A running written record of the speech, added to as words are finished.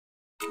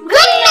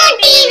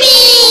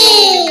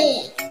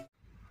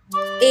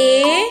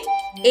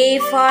A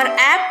for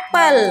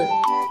apple.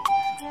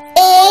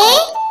 A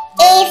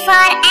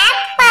for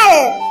apple.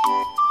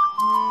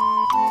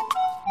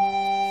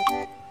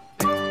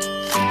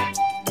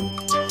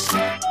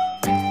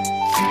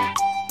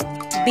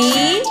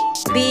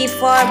 B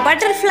for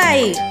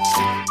butterfly.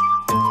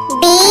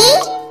 B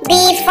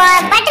for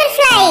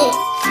butterfly.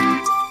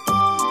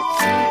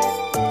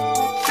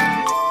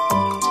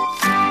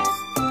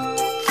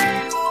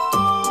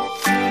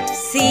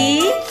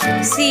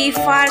 C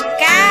for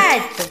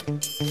cat.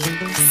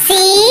 C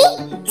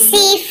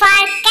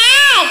for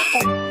cat.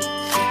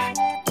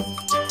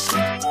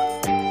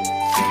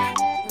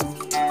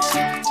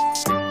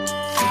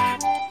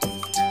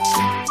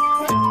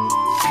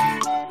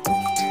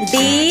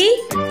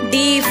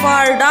 D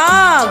for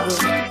dog.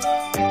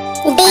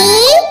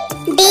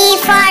 D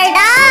for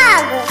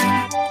dog.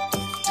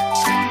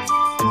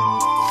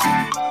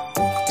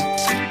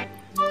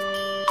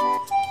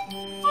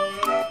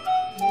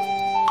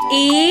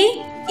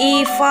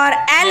 E for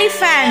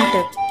elephant.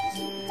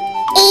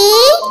 E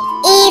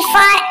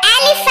for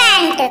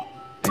elephant.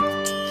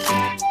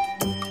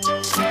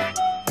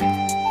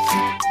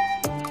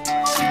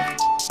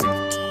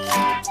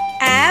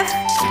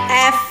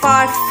 F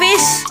for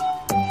fish.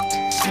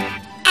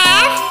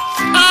 F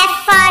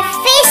for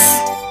fish.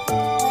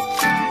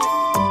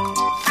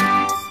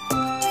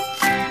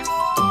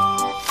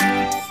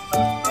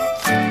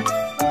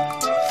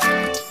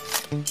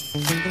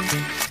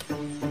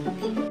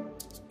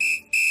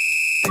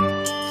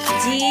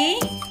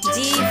 G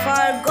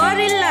for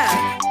gorilla.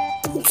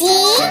 G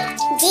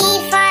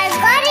for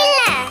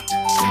gorilla.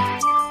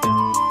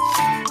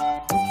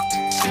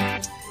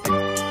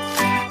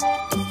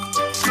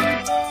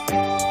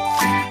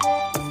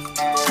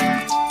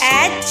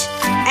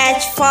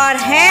 H for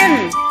hen.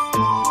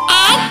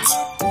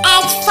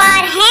 H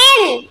for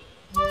hen.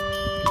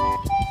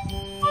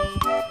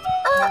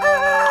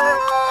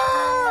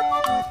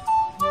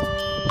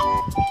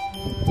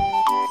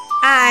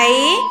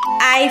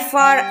 I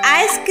for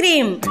ice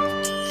cream.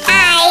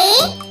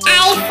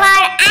 I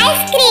for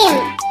ice cream.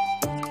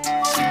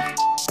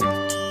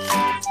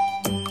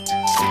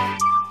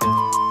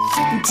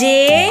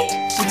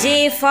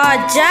 J for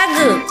jug.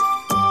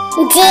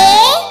 J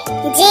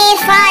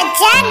for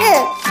jug.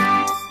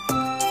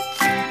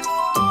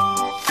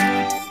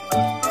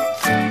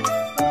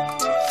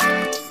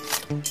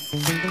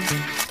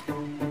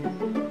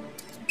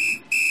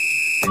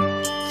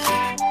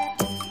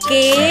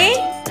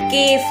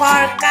 K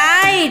for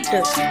kite.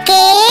 K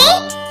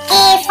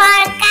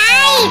for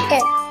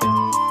kite.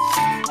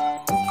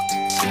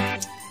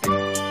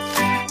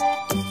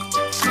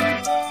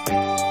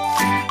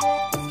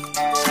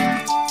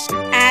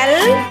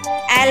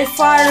 L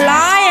for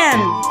lion.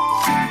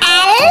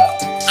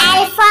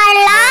 L for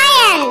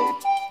lion.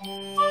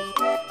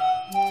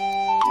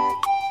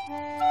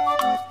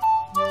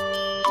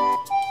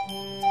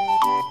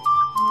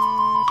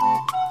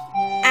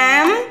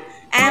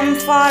 M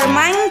for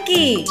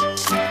monkey.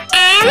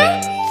 M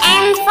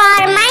for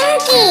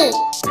monkey.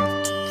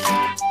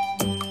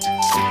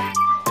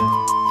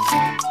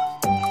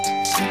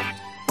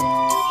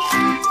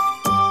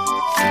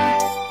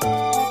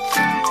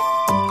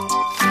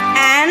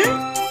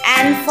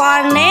 N for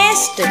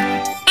nest.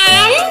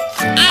 N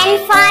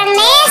for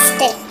nest.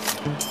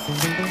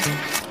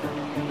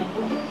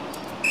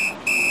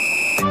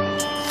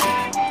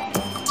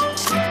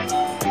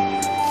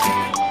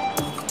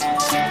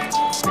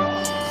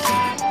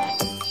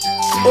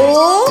 O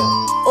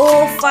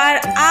for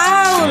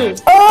owl.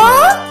 O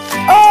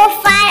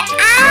for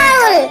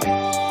owl.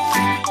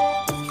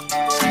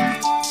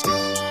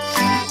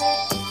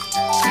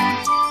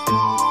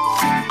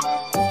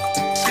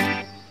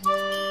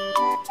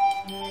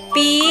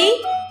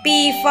 P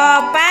for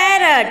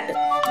parrot.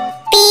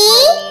 P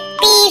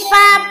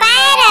for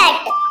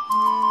parrot.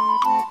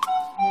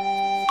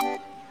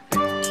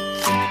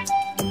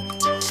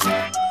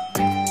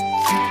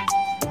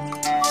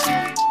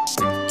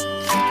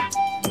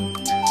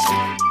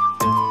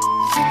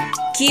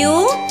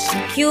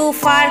 Q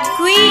for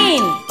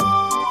queen.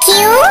 Q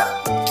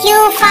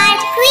for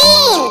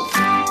queen.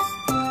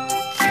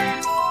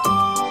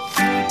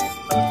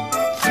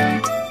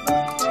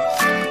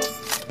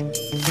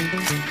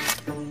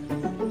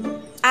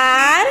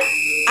 R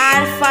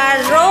for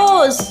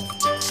rose.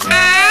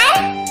 R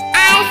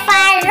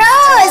for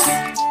rose.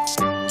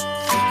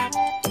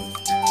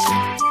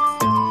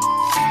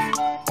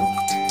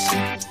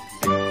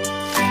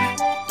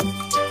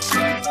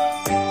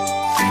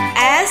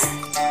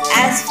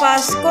 S for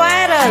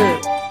squirrel.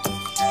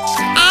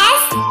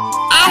 S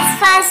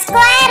for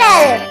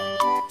squirrel.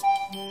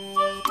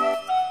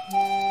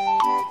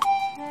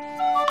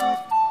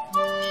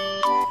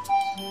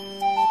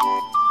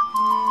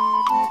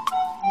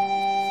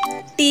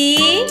 T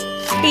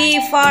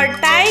for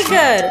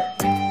tiger.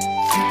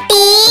 T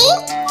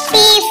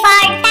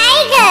for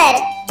tiger.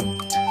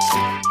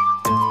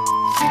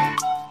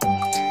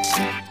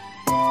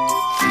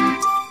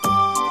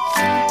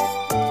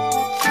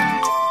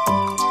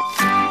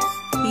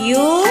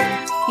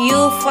 U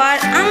for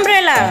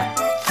umbrella.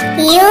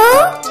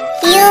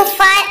 U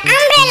for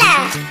umbrella.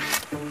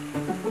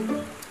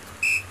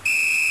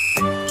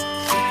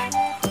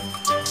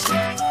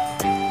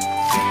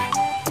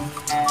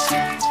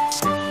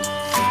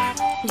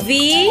 V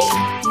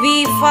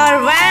for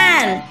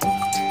van.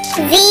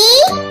 V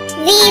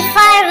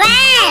for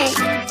van.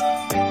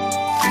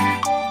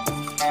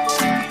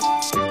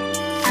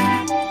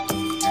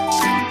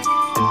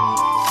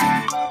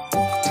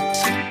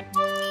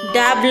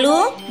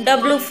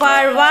 W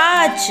for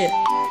watch.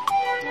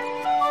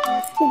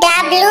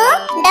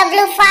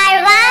 W for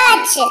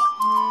watch.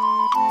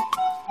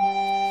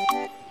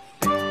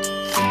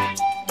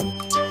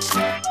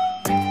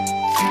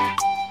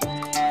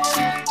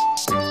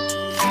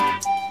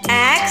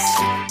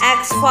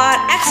 X for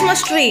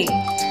Xmas tree.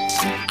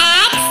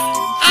 X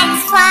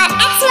for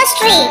Xmas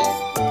tree.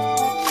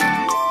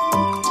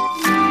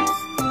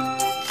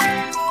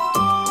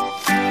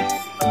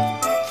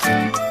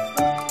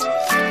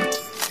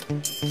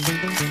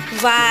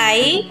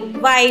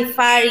 Y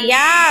for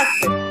yak.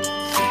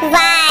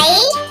 Y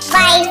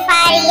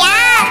for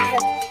yak.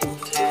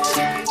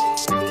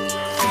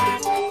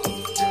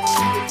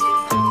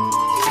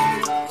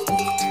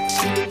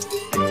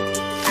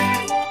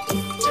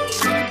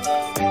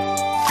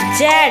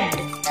 Z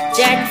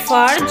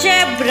for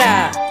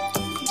zebra.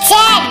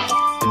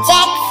 Z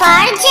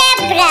for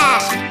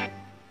zebra.